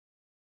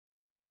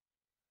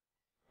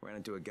Ran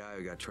into a guy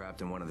who got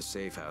trapped in one of the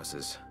safe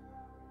houses.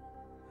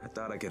 I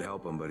thought I could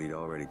help him, but he'd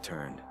already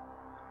turned.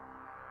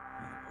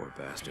 Poor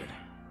bastard.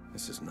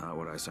 This is not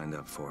what I signed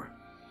up for.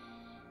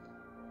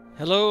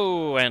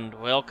 Hello and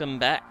welcome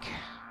back.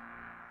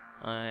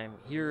 I'm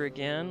here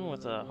again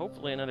with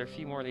hopefully another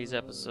few more of these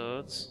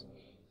episodes.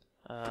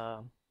 I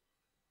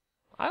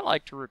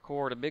like to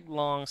record a big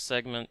long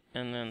segment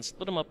and then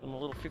split them up in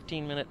little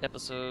 15-minute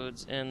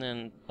episodes and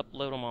then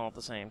upload them all at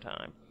the same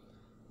time.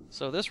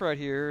 So this right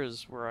here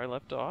is where I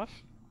left off.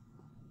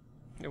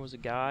 There was a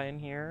guy in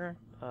here.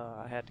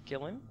 I had to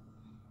kill him.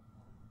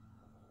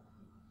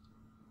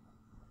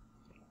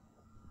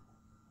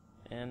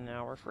 And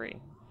now we're free.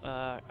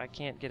 I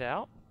can't get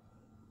out,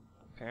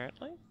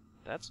 apparently.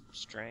 That's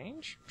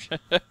strange.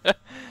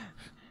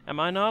 Am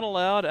I not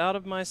allowed out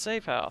of my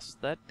safe house?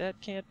 That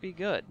can't be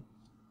good.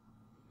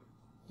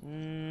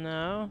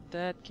 No,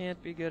 that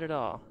can't be good at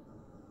all.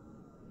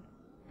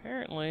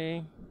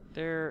 Apparently,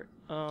 they're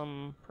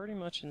pretty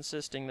much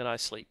insisting that I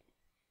sleep.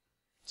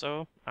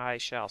 So, I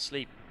shall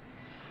sleep.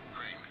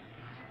 Crane,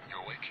 you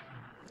awake?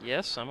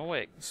 Yes, I'm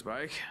awake.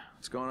 Spike,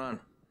 what's going on?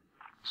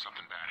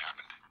 Something bad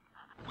happened.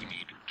 We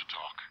need to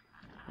talk.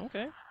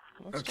 Okay.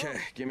 Let's Okay,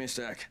 talk. give me a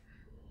sec.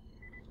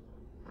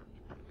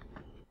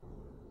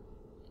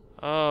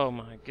 Oh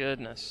my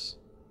goodness.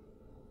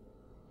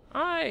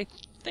 I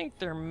think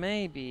there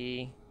may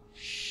be,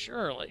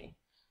 surely,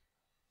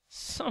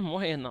 some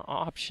way in the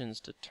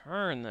options to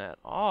turn that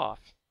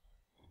off.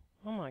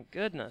 Oh my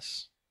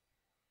goodness.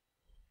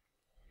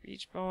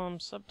 Beach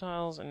bomb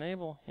subtitles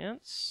enable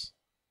hints?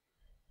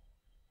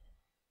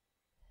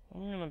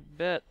 I'm gonna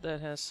bet that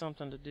has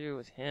something to do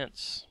with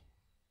hints.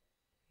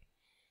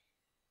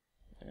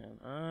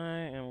 And I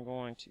am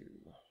going to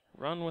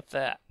run with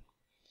that.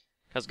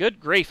 Because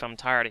good grief, I'm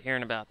tired of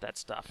hearing about that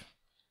stuff.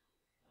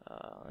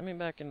 Let me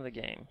back into the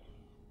game.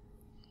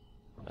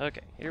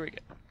 Okay, here we go.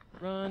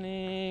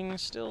 Running,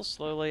 still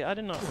slowly. I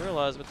did not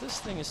realize, but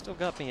this thing has still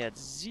got me at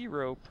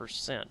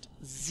 0%.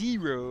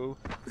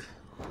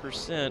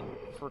 0%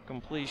 for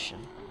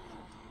completion.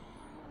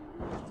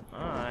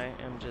 I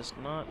am just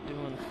not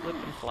doing flip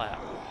and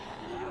flap.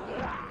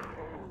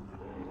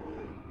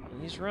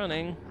 He's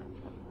running.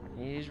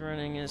 He's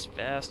running as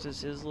fast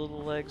as his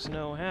little legs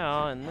know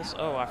how, and this...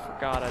 Oh, I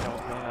forgot I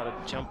don't know how to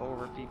jump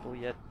over people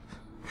yet.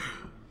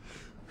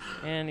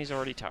 And he's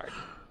already tired.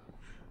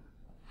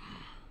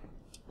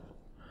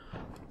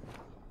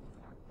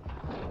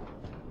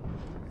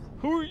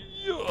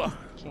 Hoo-yah!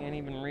 Can't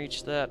even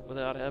reach that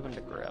without having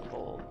to grab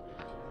hold.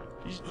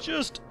 He's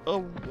just a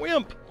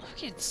wimp!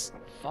 Look, it's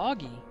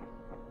foggy.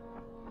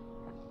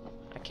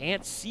 I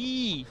can't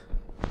see!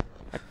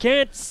 I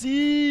can't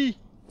see!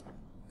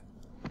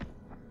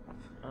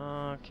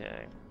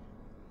 Okay.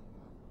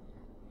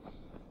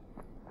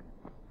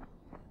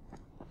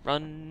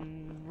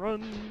 Run,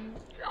 run,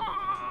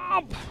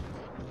 jump!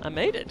 I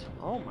made it.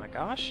 Oh my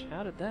gosh,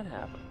 how did that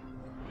happen?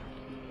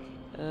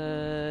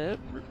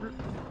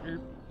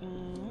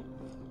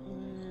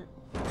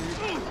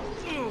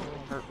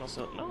 Hurt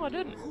myself. No, I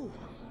didn't.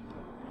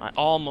 I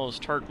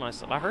almost hurt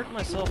myself. I hurt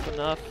myself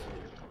enough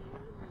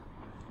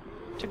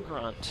to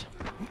grunt.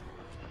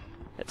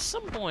 At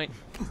some point,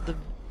 the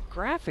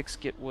graphics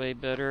get way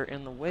better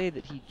in the way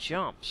that he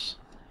jumps.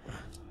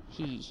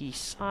 He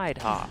side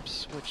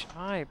hops, which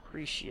I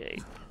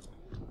appreciate.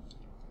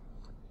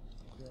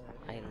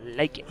 I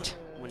like it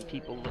when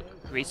people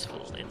look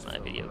graceful in my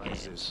video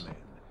games.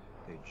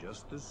 They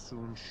just as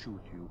soon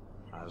shoot you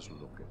as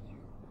look at you.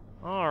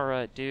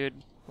 Alright,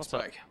 dude. What's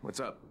up? Spike, what's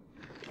up?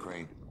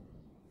 Crane,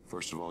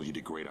 first of all, you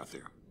did great out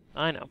there.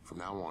 I know. From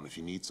now on, if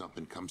you need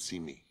something, come see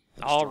me.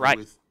 All right.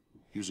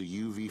 Use a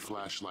UV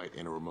flashlight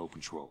and a remote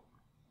control.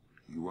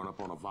 You run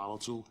up on a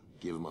volatile,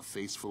 give him a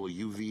face full of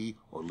UV,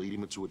 or lead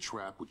him into a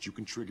trap which you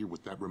can trigger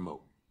with that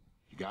remote.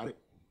 You got it?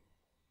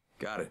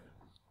 Got it.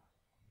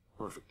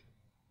 Perfect.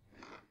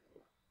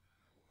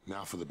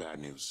 Now for the bad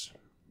news.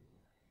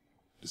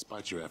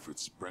 Despite your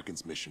efforts,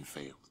 Brecken's mission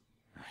failed.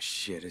 Oh,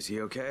 shit, is he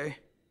okay?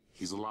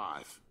 He's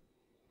alive,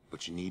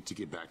 but you need to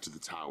get back to the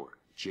tower.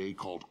 Jay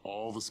called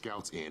all the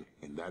scouts in,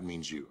 and that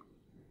means you.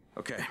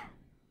 Okay.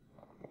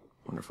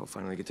 Wonder if I'll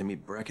finally get to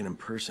meet Brecken in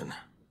person.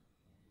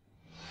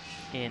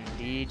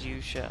 Indeed you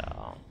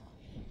shall.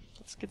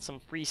 Let's get some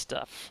free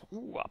stuff.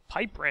 Ooh, a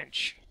pipe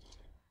wrench.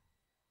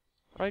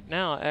 Right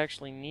now I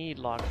actually need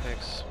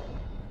lockpicks.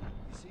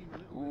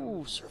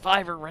 Ooh,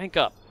 survivor rank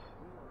up.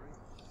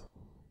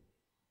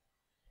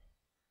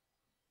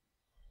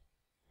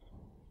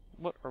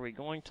 What are we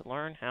going to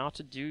learn how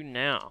to do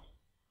now?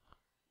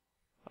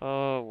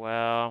 Oh,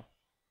 well.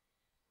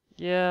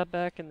 Yeah,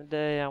 back in the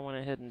day I went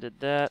ahead and did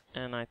that,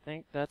 and I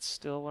think that's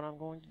still what I'm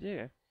going to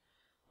do.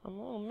 I'm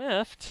a little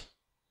miffed,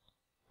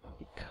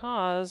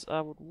 because I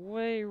would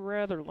way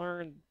rather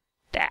learn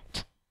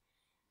that.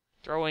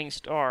 Throwing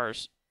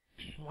stars.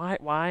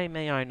 Why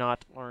may I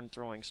not learn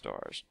throwing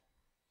stars?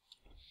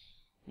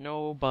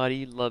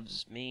 Nobody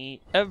loves me.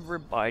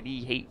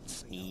 Everybody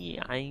hates me.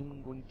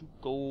 I'm going to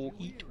go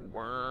eat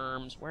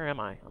worms. Where am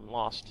I? I'm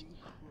lost.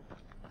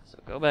 So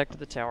go back to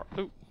the tower.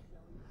 Ooh.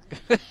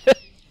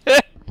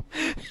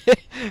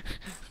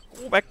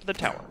 Go back to the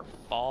tower.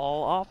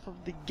 Fall off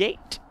of the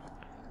gate.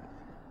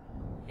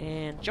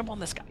 And jump on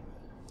this guy.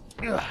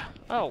 Ugh.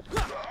 Oh.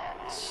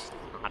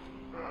 Snot.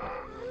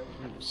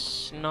 You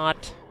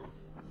snot.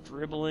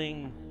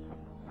 Dribbling.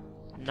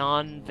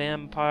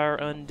 Non-vampire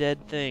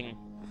undead thing.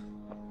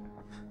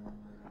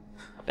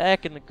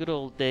 Back in the good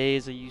old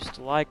days, I used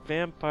to like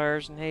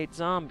vampires and hate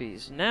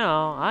zombies.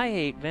 Now, I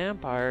hate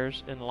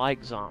vampires and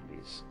like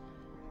zombies.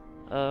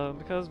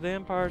 Because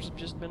vampires have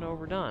just been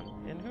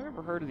overdone. And who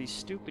ever heard of these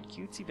stupid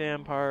cutesy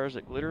vampires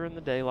that glitter in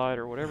the daylight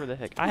or whatever the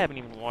heck? I haven't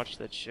even watched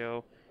that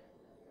show.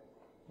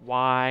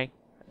 Why?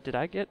 Did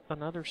I get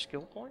another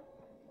skill point?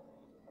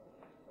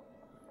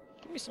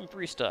 Give me some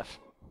free stuff.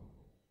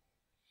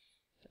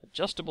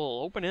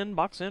 Adjustable open-end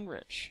box-end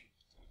wrench.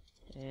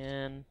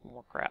 And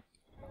more crap.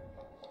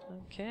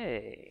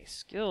 Okay,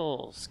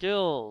 skills.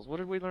 What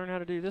did we learn how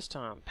to do this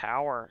time?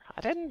 Power.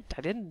 I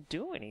didn't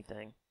do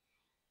anything.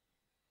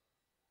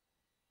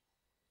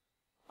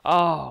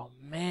 Oh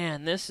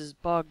man, this is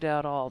bugged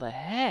out all the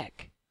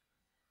heck.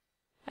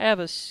 I have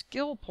a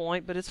skill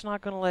point, but it's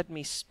not going to let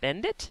me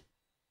spend it?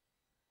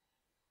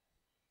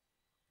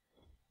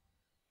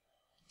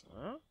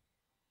 Huh?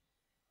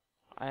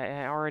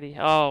 I already...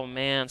 Oh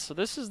man, so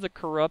this is the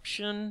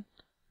corruption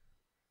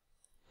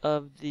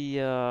of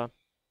the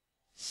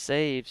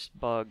saves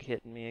bug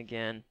hitting me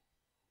again.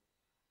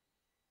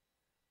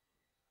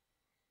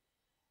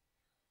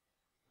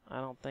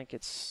 I don't think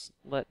it's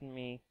letting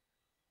me...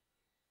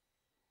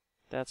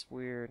 That's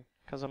weird,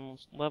 because I'm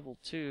level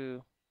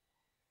 2.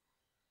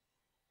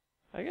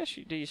 I guess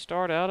do you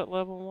start out at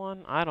level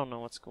 1? I don't know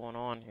what's going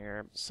on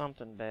here.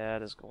 Something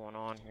bad is going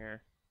on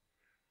here.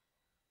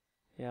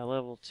 Yeah,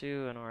 level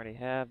 2 and already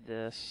have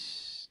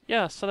this.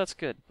 Yeah, so that's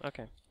good.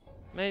 Okay.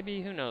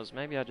 Maybe, who knows,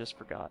 maybe I just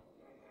forgot.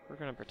 We're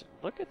gonna pretend.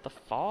 Look at the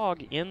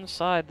fog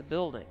inside the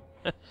building.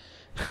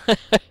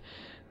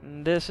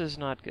 This is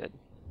not good.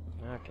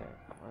 Okay,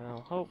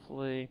 well,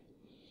 hopefully...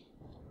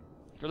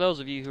 For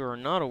those of you who are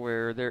not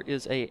aware, there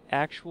is a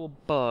actual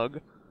bug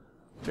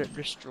that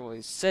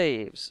destroys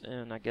saves,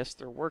 and I guess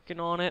they're working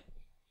on it.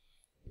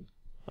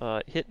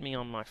 It hit me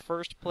on my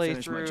first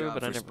playthrough,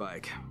 but I never...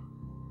 Spike.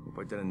 Hope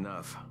I did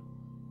enough.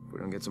 If we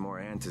don't get some more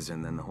antis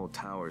in, then the whole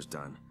tower's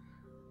done.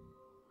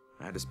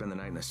 I had to spend the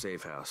night in a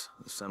safe house.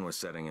 The sun was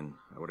setting, and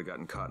I would have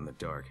gotten caught in the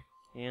dark.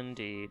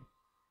 Indeed.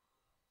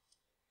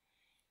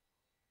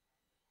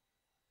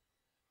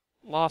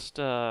 Lost,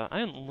 I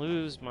didn't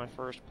lose my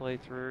first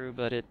playthrough,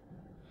 but it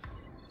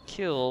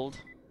killed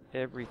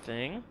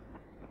everything.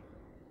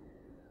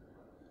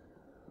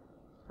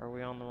 Are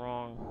we on the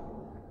wrong?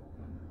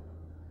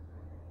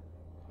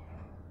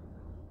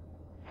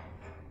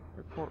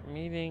 Report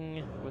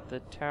meeting with the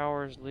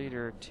tower's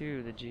leader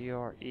to the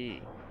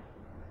GRE.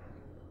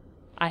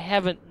 I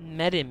haven't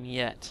met him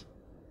yet.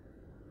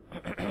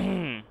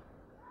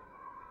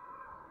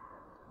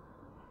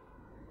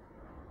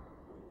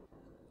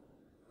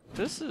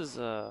 This is,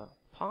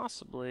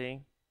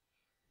 possibly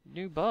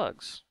new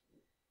bugs.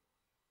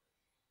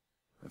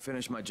 I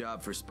finished my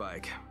job for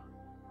Spike.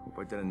 Hope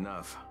I did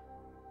enough.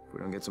 If we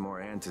don't get some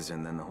more antis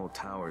in, then the whole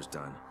tower's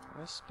done.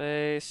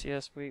 Space,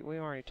 yes, we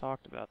already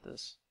talked about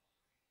this.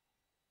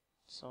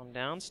 So I'm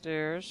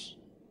downstairs.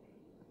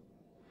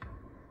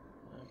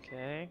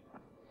 Okay.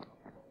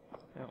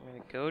 You want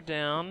me to go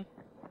down?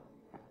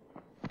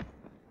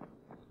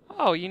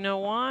 Oh, you know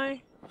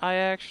why? I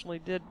actually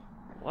did...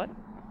 What?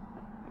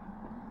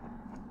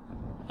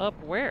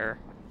 Up where?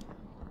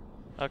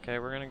 Okay,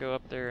 we're gonna go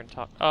up there and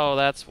talk... Oh,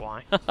 that's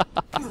why.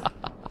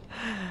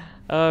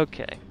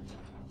 Okay.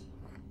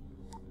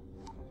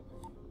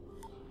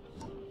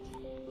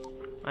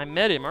 I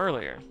met him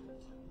earlier.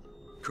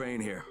 Crane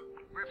here.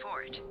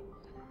 Report.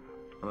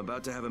 I'm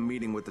about to have a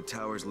meeting with the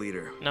tower's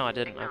leader. No, I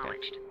didn't. Okay.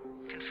 Acknowledged.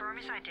 Confirm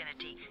his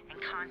identity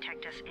and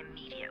contact us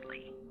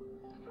immediately.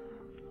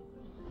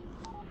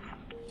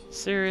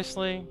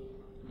 Seriously?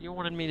 You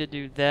wanted me to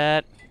do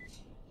that?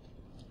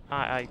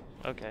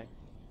 Okay.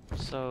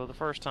 So the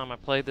first time I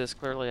played this,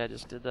 clearly I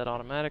just did that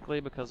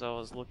automatically because I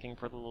was looking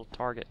for the little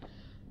target.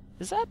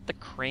 Is that the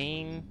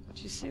crane?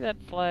 Did you see that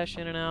flash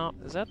in and out?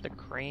 Is that the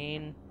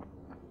crane?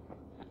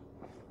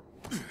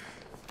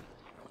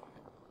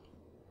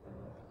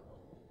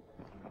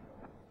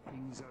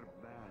 Things are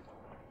bad.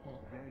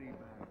 Very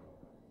bad.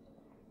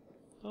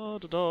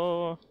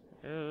 Da-da-da.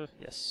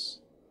 Yes.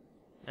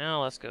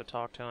 Now let's go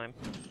talk to him.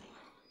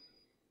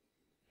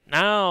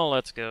 Now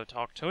let's go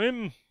talk to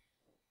him.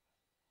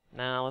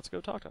 Now let's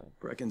go talk to him.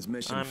 Brecken's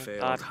mission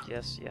failed.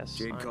 Yes,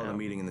 Jade called a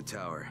meeting in the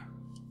tower.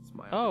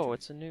 Oh,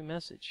 it's a new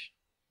message.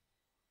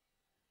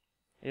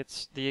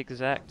 It's the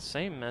exact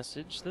same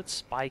message that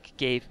Spike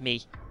gave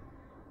me.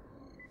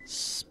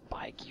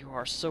 Spike, you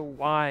are so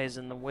wise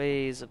in the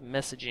ways of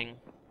messaging.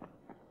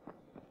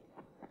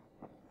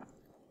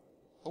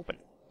 Open.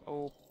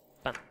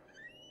 Open.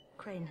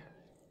 Crane.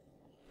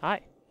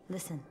 Hi.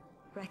 Listen,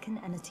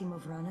 Brecken and a team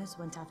of runners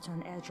went after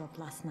an airdrop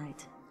last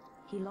night.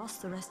 He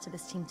lost the rest of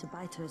his team to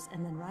biters,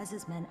 and then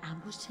Rise's men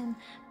ambushed him,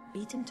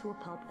 beat him to a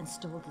pulp, and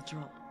stole the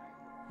drop.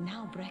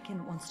 Now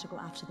Brecken wants to go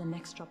after the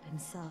next drop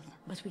himself,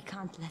 but we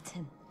can't let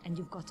him, and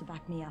you've got to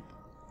back me up,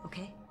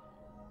 okay?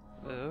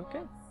 Okay. For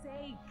God's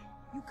sake!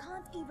 You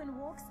can't even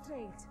walk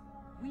straight.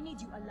 We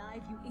need you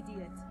alive, you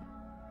idiot.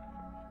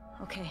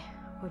 Okay,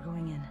 we're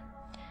going in.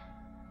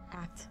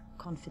 Act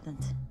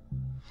confident.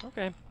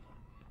 Okay.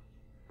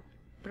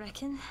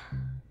 Brecken,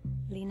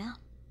 Lena,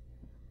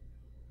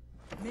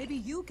 Maybe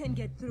you can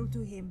get through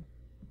to him.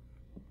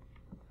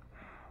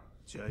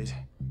 Jade,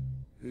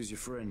 who's your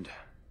friend?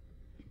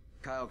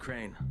 Kyle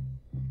Crane.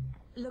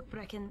 look,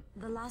 Brecken,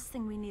 the last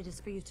thing we need is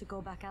for you to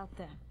go back out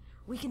there.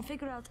 We can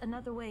figure out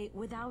another way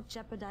without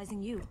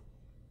jeopardizing you.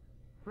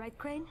 Right,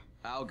 Crane?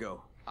 I'll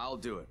go. I'll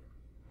do it.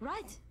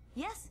 Right.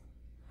 Yes.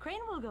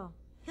 Crane will go.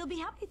 He'll be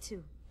happy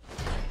to.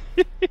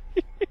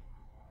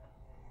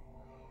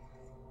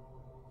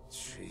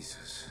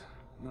 Jesus.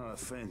 No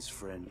offense,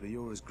 friend, but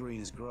you're as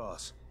green as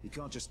grass. You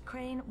can't just...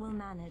 Crane will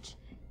manage.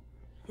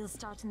 He'll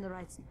start in the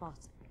right spot.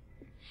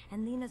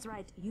 And Lena's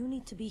right, you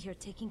need to be here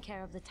taking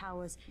care of the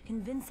towers,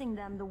 convincing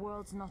them the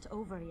world's not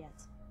over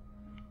yet.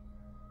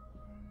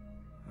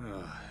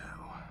 Oh,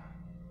 hell.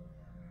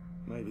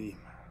 Maybe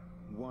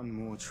one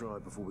more try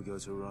before we go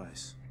to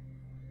Rice.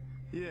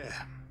 Yeah.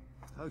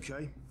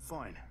 Okay,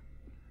 fine.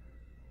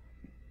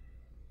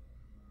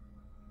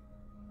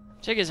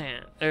 Shake his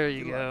hand. There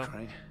you Good go. luck,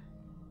 Crane.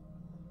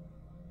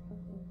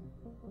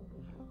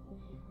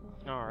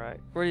 Alright.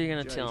 What are you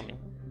gonna Jade, tell me?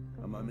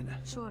 A moment.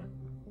 Sure.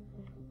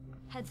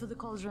 Head for the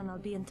cauldron, I'll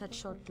be in touch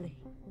shortly.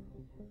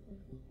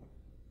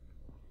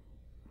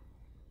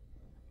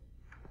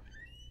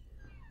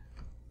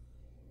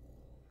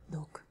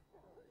 Look,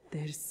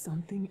 there's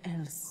something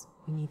else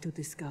we need to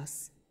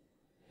discuss.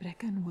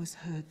 Brecken was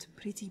hurt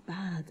pretty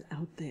bad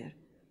out there.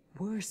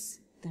 Worse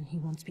than he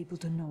wants people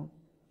to know.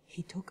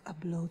 He took a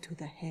blow to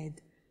the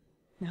head.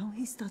 Now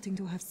he's starting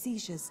to have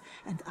seizures,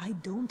 and I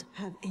don't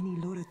have any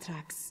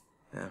Loratrax.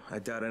 Yeah, I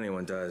doubt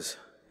anyone does.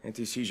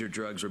 Anti-seizure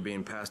drugs were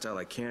being passed out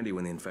like candy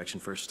when the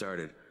infection first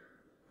started.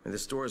 And the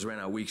stores ran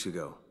out weeks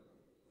ago.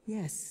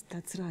 Yes,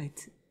 that's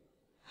right.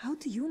 How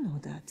do you know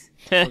that?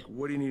 Look,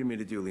 what do you need me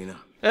to do, Lena?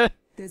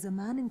 There's a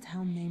man in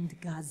town named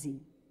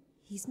Ghazi.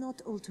 He's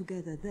not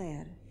altogether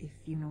there, if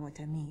you know what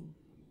I mean.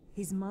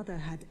 His mother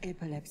had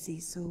epilepsy,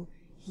 so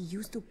he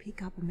used to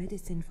pick up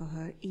medicine for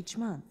her each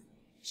month.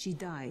 She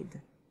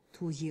died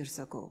 2 years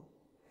ago,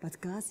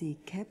 but Ghazi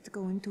kept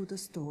going to the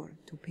store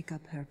to pick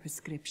up her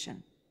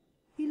prescription.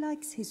 He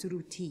likes his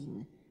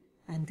routine,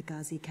 and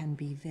Ghazi can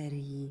be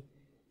very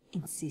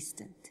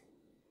insistent.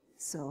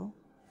 So,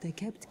 they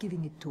kept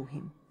giving it to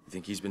him. You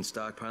think he's been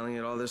stockpiling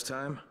it all this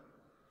time?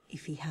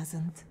 If he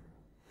hasn't,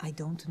 I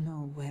don't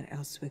know where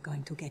else we're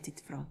going to get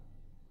it from.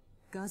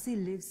 Ghazi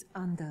lives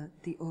under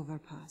the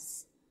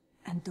overpass.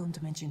 And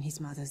don't mention his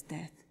mother's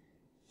death.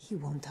 He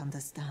won't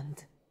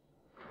understand.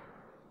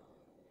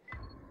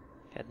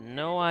 Had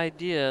no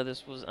idea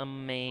this was a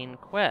main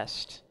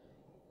quest.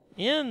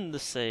 In the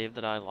save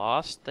that I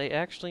lost, they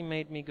actually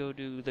made me go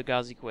do the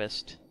Ghazi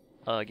quest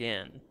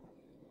again.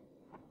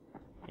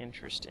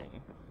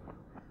 Interesting.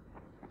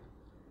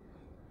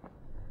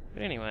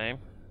 But anyway,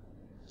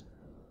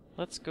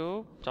 let's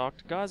go talk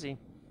to Ghazi.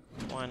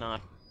 Why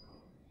not?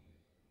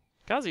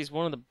 Ghazi's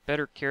one of the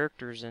better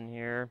characters in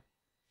here.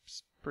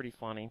 It's pretty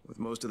funny. With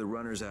most of the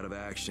runners out of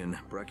action,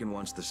 Brecken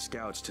wants the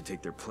scouts to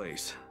take their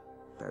place.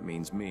 That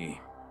means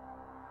me.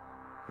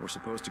 We're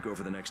supposed to go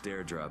for the next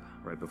airdrop,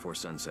 right before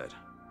sunset.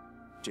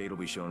 Jade will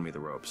be showing me the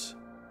ropes.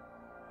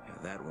 Yeah,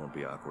 that won't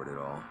be awkward at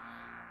all.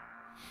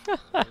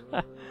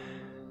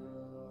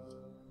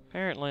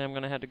 Apparently I'm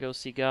gonna have to go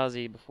see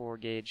Ghazi before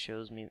Jade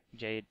shows me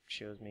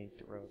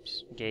the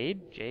ropes.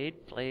 Jade?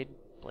 Blade.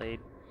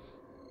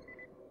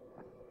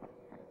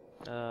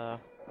 Are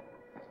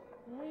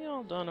we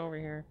all done over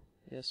here?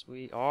 Yes,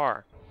 we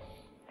are.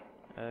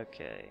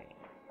 Okay.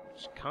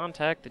 Just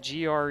contact the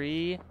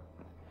GRE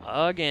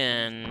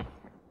again.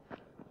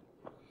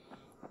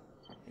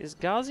 Is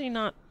Ghazi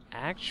not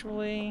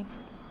actually...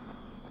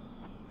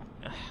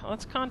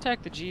 Let's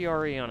contact the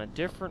GRE on a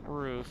different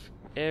roof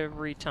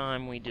every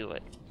time we do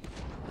it.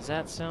 Does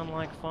that sound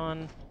like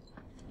fun?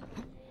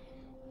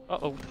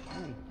 Uh-oh.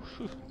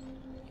 Ooh.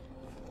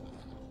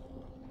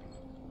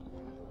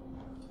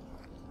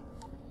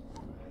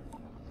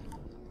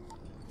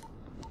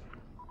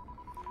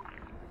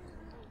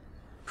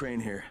 Crane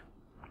here.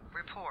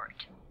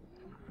 Report.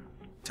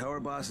 Tower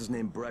boss is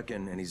named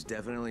Brecken, and he's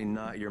definitely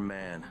not your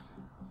man.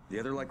 The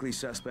other likely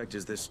suspect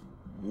is this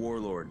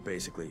warlord,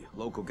 basically.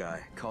 Local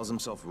guy. Calls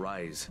himself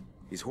Rise.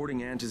 He's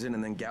hoarding antizin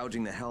and then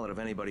gouging the hell out of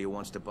anybody who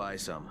wants to buy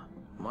some.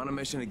 I'm on a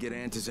mission to get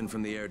antizin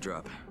from the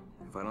airdrop.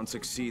 If I don't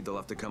succeed, they'll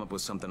have to come up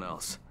with something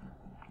else.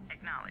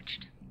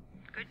 Acknowledged.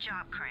 Good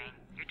job, Crane.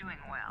 You're doing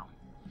well.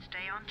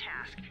 Stay on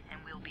task, and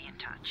we'll be in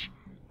touch.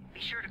 Be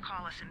sure to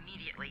call us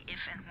immediately if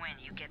and when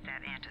you get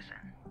that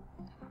antizin.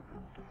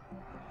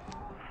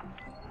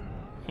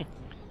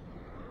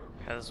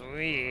 Because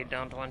we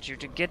don't want you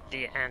to get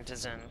the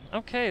antizin.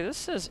 Okay, this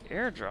says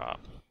airdrop.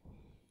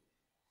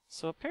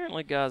 So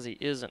apparently Ghazi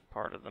isn't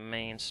part of the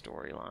main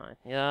storyline.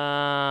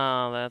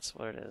 Yeah, that's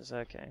what it is.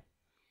 Okay.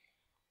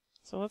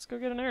 So let's go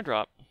get an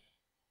airdrop.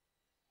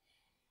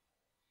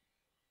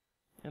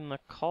 In the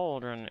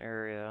cauldron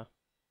area.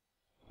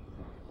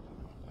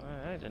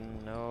 I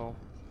didn't know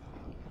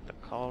what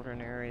the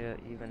cauldron area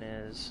even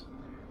is.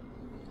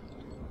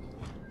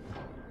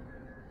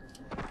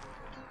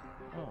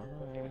 Oh,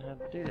 I don't even have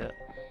to do that.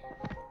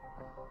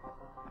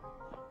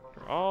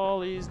 For all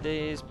these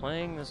days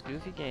playing this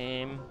goofy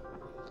game,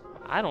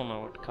 I don't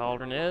know what the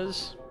cauldron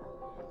is.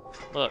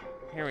 Look,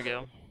 here we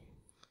go.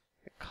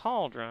 The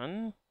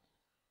cauldron.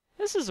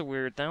 This is a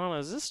weird thing. I don't know,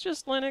 is this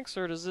just Linux,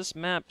 or does this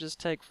map just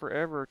take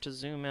forever to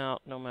zoom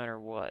out no matter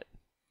what?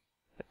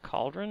 The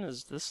cauldron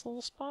is this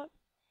little spot?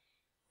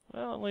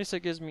 Well, at least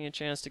it gives me a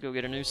chance to go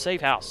get a new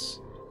safe house.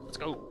 Let's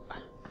go.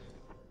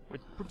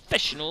 With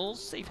professional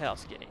safe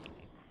house game.